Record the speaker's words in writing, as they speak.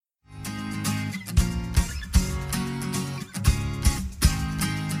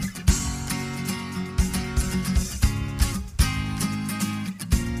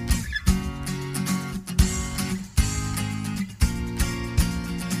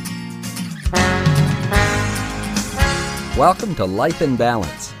Welcome to Life in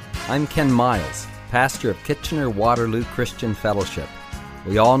Balance. I'm Ken Miles, pastor of Kitchener-Waterloo Christian Fellowship.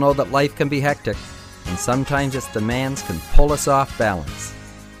 We all know that life can be hectic, and sometimes its demands can pull us off balance.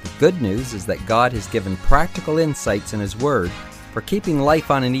 The good news is that God has given practical insights in His Word for keeping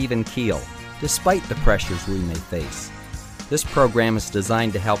life on an even keel, despite the pressures we may face. This program is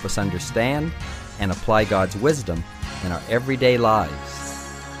designed to help us understand and apply God's wisdom in our everyday lives.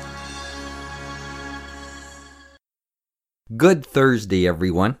 Good Thursday,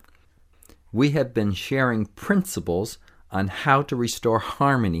 everyone. We have been sharing principles on how to restore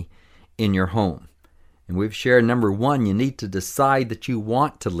harmony in your home. And we've shared number 1, you need to decide that you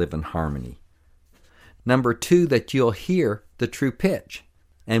want to live in harmony. Number 2, that you'll hear the true pitch.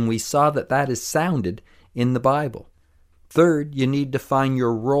 And we saw that that is sounded in the Bible. Third, you need to find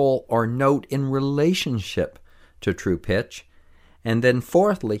your role or note in relationship to true pitch. And then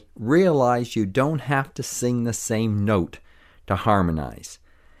fourthly, realize you don't have to sing the same note to harmonize.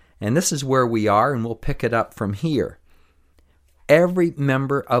 And this is where we are, and we'll pick it up from here. Every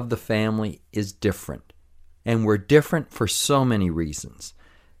member of the family is different, and we're different for so many reasons.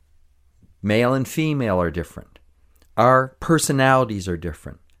 Male and female are different. Our personalities are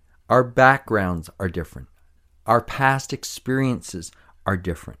different. Our backgrounds are different. Our past experiences are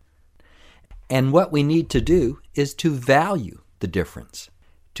different. And what we need to do is to value the difference.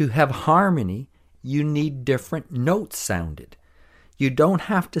 To have harmony, you need different notes sounded. You don't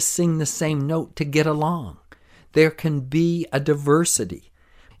have to sing the same note to get along. There can be a diversity.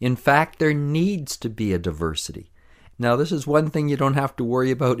 In fact, there needs to be a diversity. Now, this is one thing you don't have to worry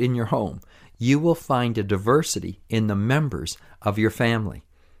about in your home. You will find a diversity in the members of your family,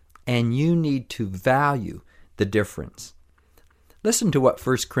 and you need to value the difference. Listen to what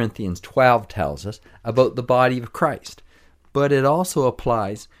 1 Corinthians 12 tells us about the body of Christ, but it also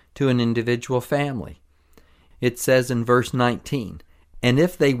applies to an individual family. It says in verse 19, "And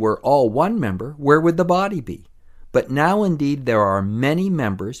if they were all one member, where would the body be? But now indeed there are many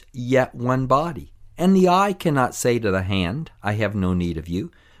members, yet one body. And the eye cannot say to the hand, I have no need of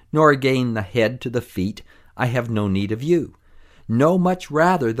you, nor again the head to the feet, I have no need of you. No, much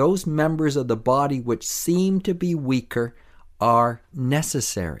rather those members of the body which seem to be weaker are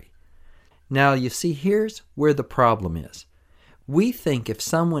necessary." Now you see, here's where the problem is. We think if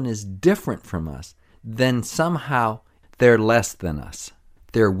someone is different from us, then somehow they're less than us.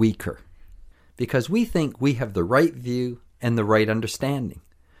 They're weaker. Because we think we have the right view and the right understanding.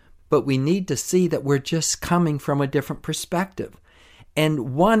 But we need to see that we're just coming from a different perspective.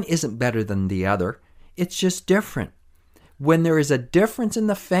 And one isn't better than the other. It's just different. When there is a difference in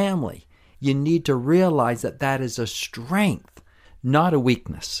the family, you need to realize that that is a strength, not a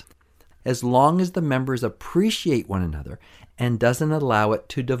weakness. As long as the members appreciate one another and doesn't allow it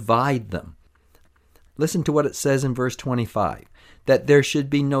to divide them. Listen to what it says in verse 25, that there should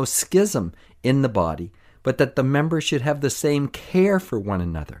be no schism in the body, but that the members should have the same care for one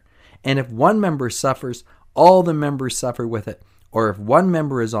another. And if one member suffers, all the members suffer with it. Or if one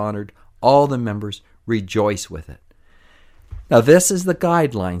member is honored, all the members rejoice with it. Now this is the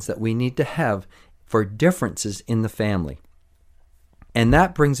guidelines that we need to have for differences in the family. And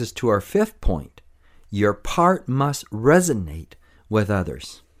that brings us to our 5th point. Your part must resonate with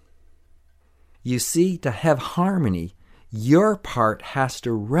others. You see, to have harmony, your part has to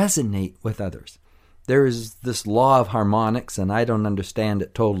resonate with others. There is this law of harmonics, and I don't understand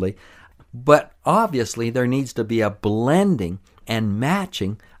it totally, but obviously there needs to be a blending and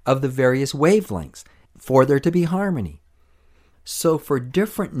matching of the various wavelengths for there to be harmony. So for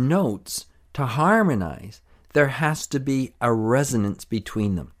different notes to harmonize, there has to be a resonance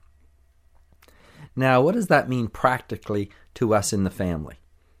between them. Now, what does that mean practically to us in the family?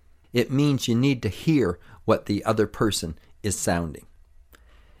 It means you need to hear what the other person is sounding.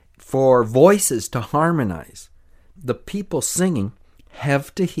 For voices to harmonize, the people singing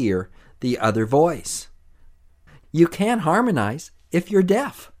have to hear the other voice. You can't harmonize if you're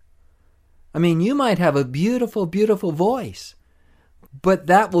deaf. I mean, you might have a beautiful, beautiful voice, but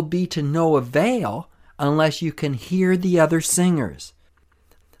that will be to no avail unless you can hear the other singers.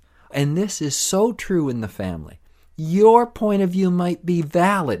 And this is so true in the family. Your point of view might be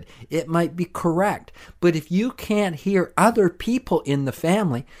valid. It might be correct. But if you can't hear other people in the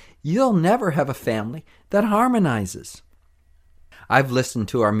family, you'll never have a family that harmonizes. I've listened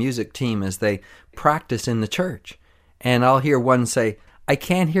to our music team as they practice in the church, and I'll hear one say, "I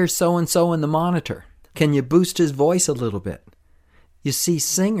can't hear so-and-so in the monitor. Can you boost his voice a little bit?" You see,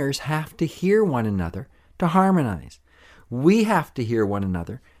 singers have to hear one another to harmonize. We have to hear one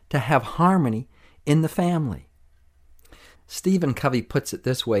another to have harmony in the family. Stephen Covey puts it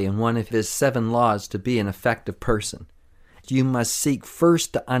this way in one of his 7 laws to be an effective person. that you must seek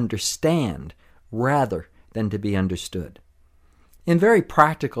first to understand rather than to be understood. In very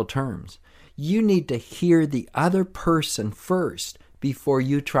practical terms, you need to hear the other person first before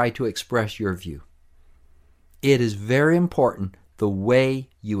you try to express your view. It is very important the way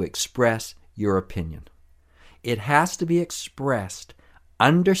you express your opinion. It has to be expressed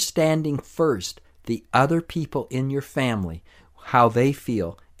understanding first the other people in your family, how they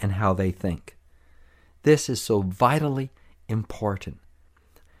feel and how they think. This is so vitally important.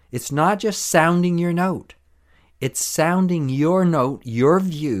 It's not just sounding your note. It's sounding your note, your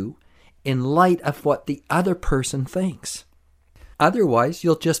view, in light of what the other person thinks. Otherwise,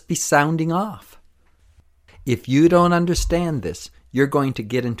 you'll just be sounding off. If you don't understand this, you're going to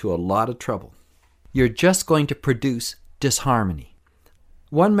get into a lot of trouble. You're just going to produce disharmony.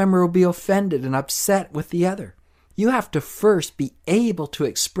 One member will be offended and upset with the other. You have to first be able to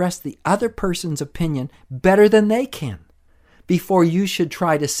express the other person's opinion better than they can before you should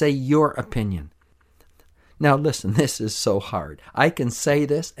try to say your opinion. Now listen, this is so hard. I can say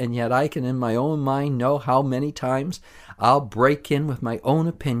this, and yet I can in my own mind know how many times I'll break in with my own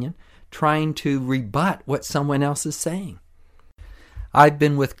opinion, trying to rebut what someone else is saying. I've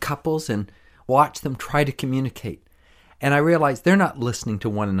been with couples and watched them try to communicate, and I realize they're not listening to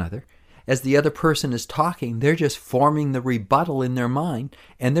one another. As the other person is talking, they're just forming the rebuttal in their mind,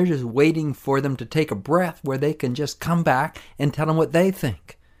 and they're just waiting for them to take a breath where they can just come back and tell them what they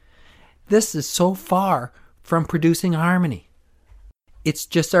think. This is so far from producing harmony. It's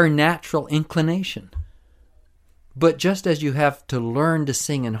just our natural inclination. But just as you have to learn to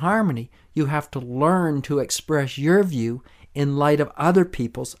sing in harmony, you have to learn to express your view in light of other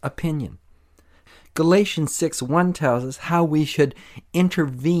people's opinion. Galatians 6:1 tells us how we should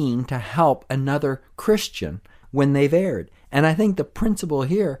intervene to help another Christian when they've erred. And I think the principle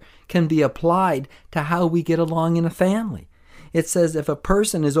here can be applied to how we get along in a family. It says, if a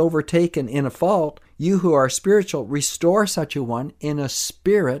person is overtaken in a fault, you who are spiritual, restore such a one in a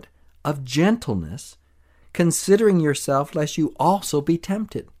spirit of gentleness, considering yourself lest you also be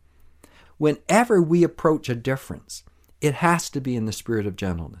tempted. Whenever we approach a difference, it has to be in the spirit of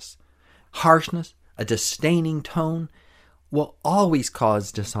gentleness. Harshness, a disdaining tone, will always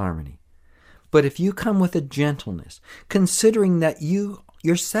cause disharmony. But if you come with a gentleness, considering that you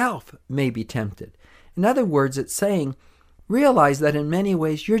yourself may be tempted. In other words, it's saying, realize that in many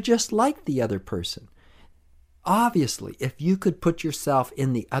ways you're just like the other person. Obviously, if you could put yourself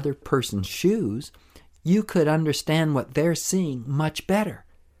in the other person's shoes, you could understand what they're seeing much better.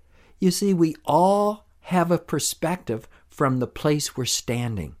 You see, we all have a perspective from the place we're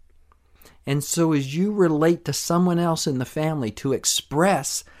standing. And so as you relate to someone else in the family to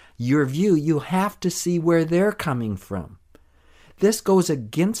express your view, you have to see where they're coming from. This goes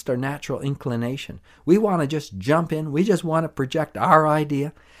against our natural inclination. We want to just jump in. We just want to project our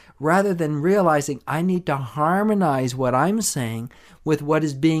idea rather than realizing I need to harmonize what I'm saying with what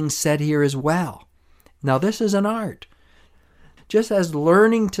is being said here as well. Now, this is an art. Just as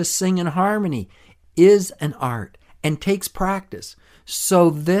learning to sing in harmony is an art and takes practice,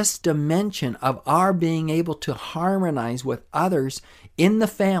 so this dimension of our being able to harmonize with others in the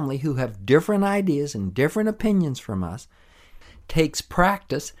family who have different ideas and different opinions from us takes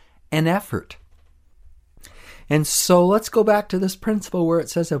practice and effort. And so let's go back to this principle where it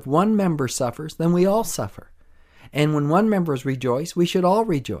says if one member suffers, then we all suffer. And when one member rejoices, we should all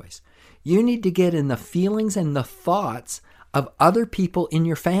rejoice. You need to get in the feelings and the thoughts of other people in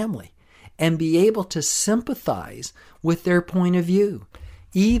your family and be able to sympathize with their point of view,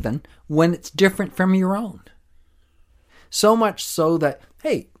 even when it's different from your own. So much so that,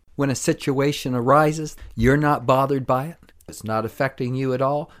 hey, when a situation arises, you're not bothered by it. It's not affecting you at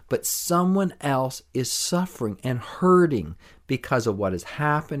all, but someone else is suffering and hurting because of what has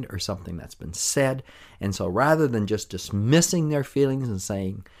happened or something that's been said. And so rather than just dismissing their feelings and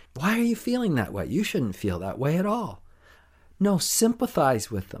saying, why are you feeling that way? You shouldn't feel that way at all. No, sympathize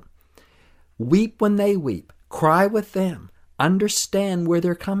with them. Weep when they weep. Cry with them. Understand where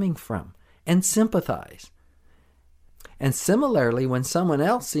they're coming from and sympathize. And similarly, when someone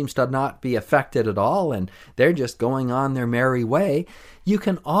else seems to not be affected at all and they're just going on their merry way, you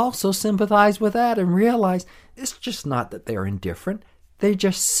can also sympathize with that and realize it's just not that they're indifferent. They're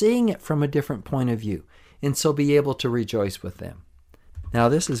just seeing it from a different point of view. And so be able to rejoice with them. Now,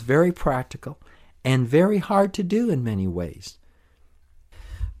 this is very practical and very hard to do in many ways.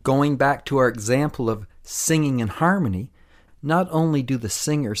 Going back to our example of singing in harmony, not only do the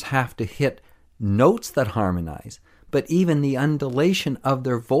singers have to hit notes that harmonize, but even the undulation of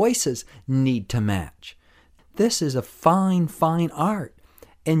their voices need to match. This is a fine, fine art,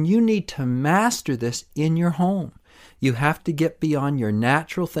 and you need to master this in your home. You have to get beyond your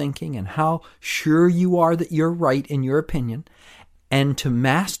natural thinking and how sure you are that you're right in your opinion, and to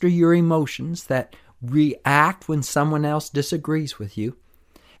master your emotions that react when someone else disagrees with you,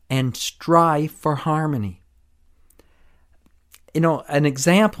 and strive for harmony. An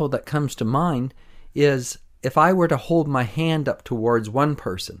example that comes to mind is if I were to hold my hand up towards one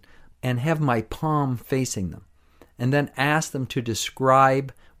person and have my palm facing them, and then ask them to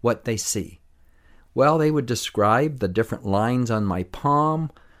describe what they see. Well, they would describe the different lines on my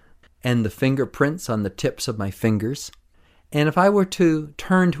palm and the fingerprints on the tips of my fingers. And if I were to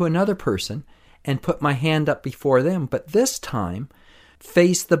turn to another person and put my hand up before them, but this time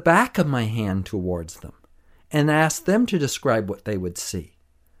face the back of my hand towards them and ask them to describe what they would see,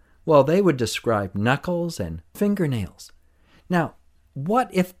 well, they would describe knuckles and fingernails. Now, what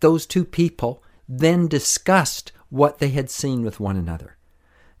if those two people then discussed what they had seen with one another?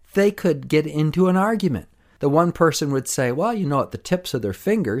 They could get into an argument. The one person would say, well, at the tips of their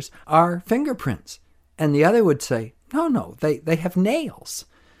fingers are fingerprints. And the other would say, no, they have nails.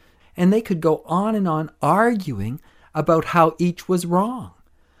 And they could go on and on arguing about how each was wrong.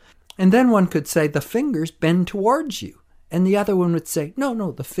 And then one could say, the fingers bend towards you. And the other one would say,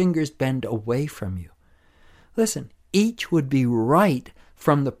 no, the fingers bend away from you. Listen, each would be right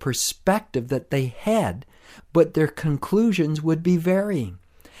from the perspective that they had, but their conclusions would be varying.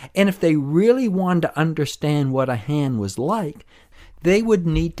 And if they really wanted to understand what a hand was like, they would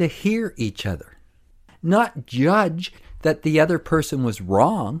need to hear each other. Not judge that the other person was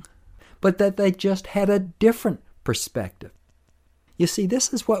wrong, but that they just had a different perspective. You see,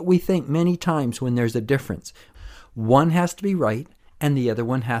 this is what we think many times when there's a difference. One has to be right and the other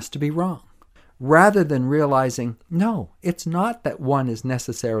one has to be wrong. Rather than realizing, no, it's not that one is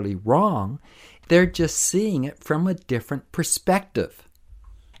necessarily wrong. They're just seeing it from a different perspective.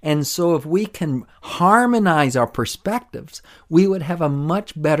 And so if we can harmonize our perspectives, we would have a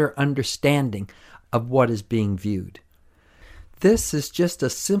much better understanding of what is being viewed. This is just a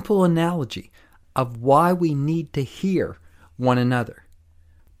simple analogy of why we need to hear one another.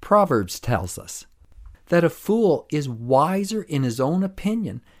 Proverbs tells us that a fool is wiser in his own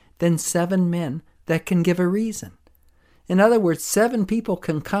opinion than 7 men that can give a reason. In other words, 7 people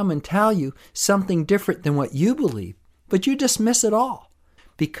can come and tell you something different than what you believe, but you dismiss it all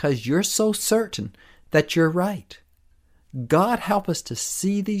because you're so certain that you're right. God help us to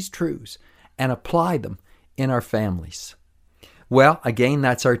see these truths and apply them in our families. Well, again,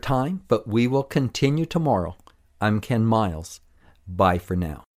 that's our time, but we will continue tomorrow. I'm Ken Miles. Bye for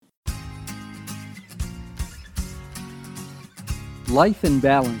now. Life in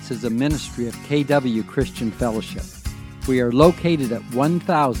Balance is a ministry of KW Christian Fellowship. We are located at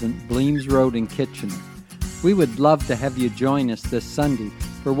 1000 Bleams Road in Kitchener. We would love to have you join us this Sunday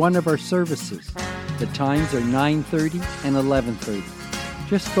for one of our services. The times are 9:30 and 11:30.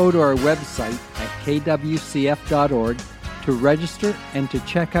 Just go to our website at kwcf.org to register and to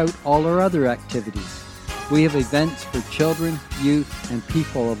check out all our other activities. We have events for children, youth, and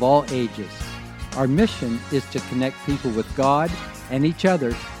people of all ages. Our mission is to connect people with God and each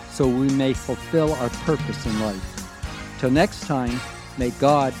other so we may fulfill our purpose in life. Till next time, may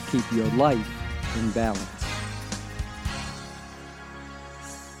God keep your life in balance.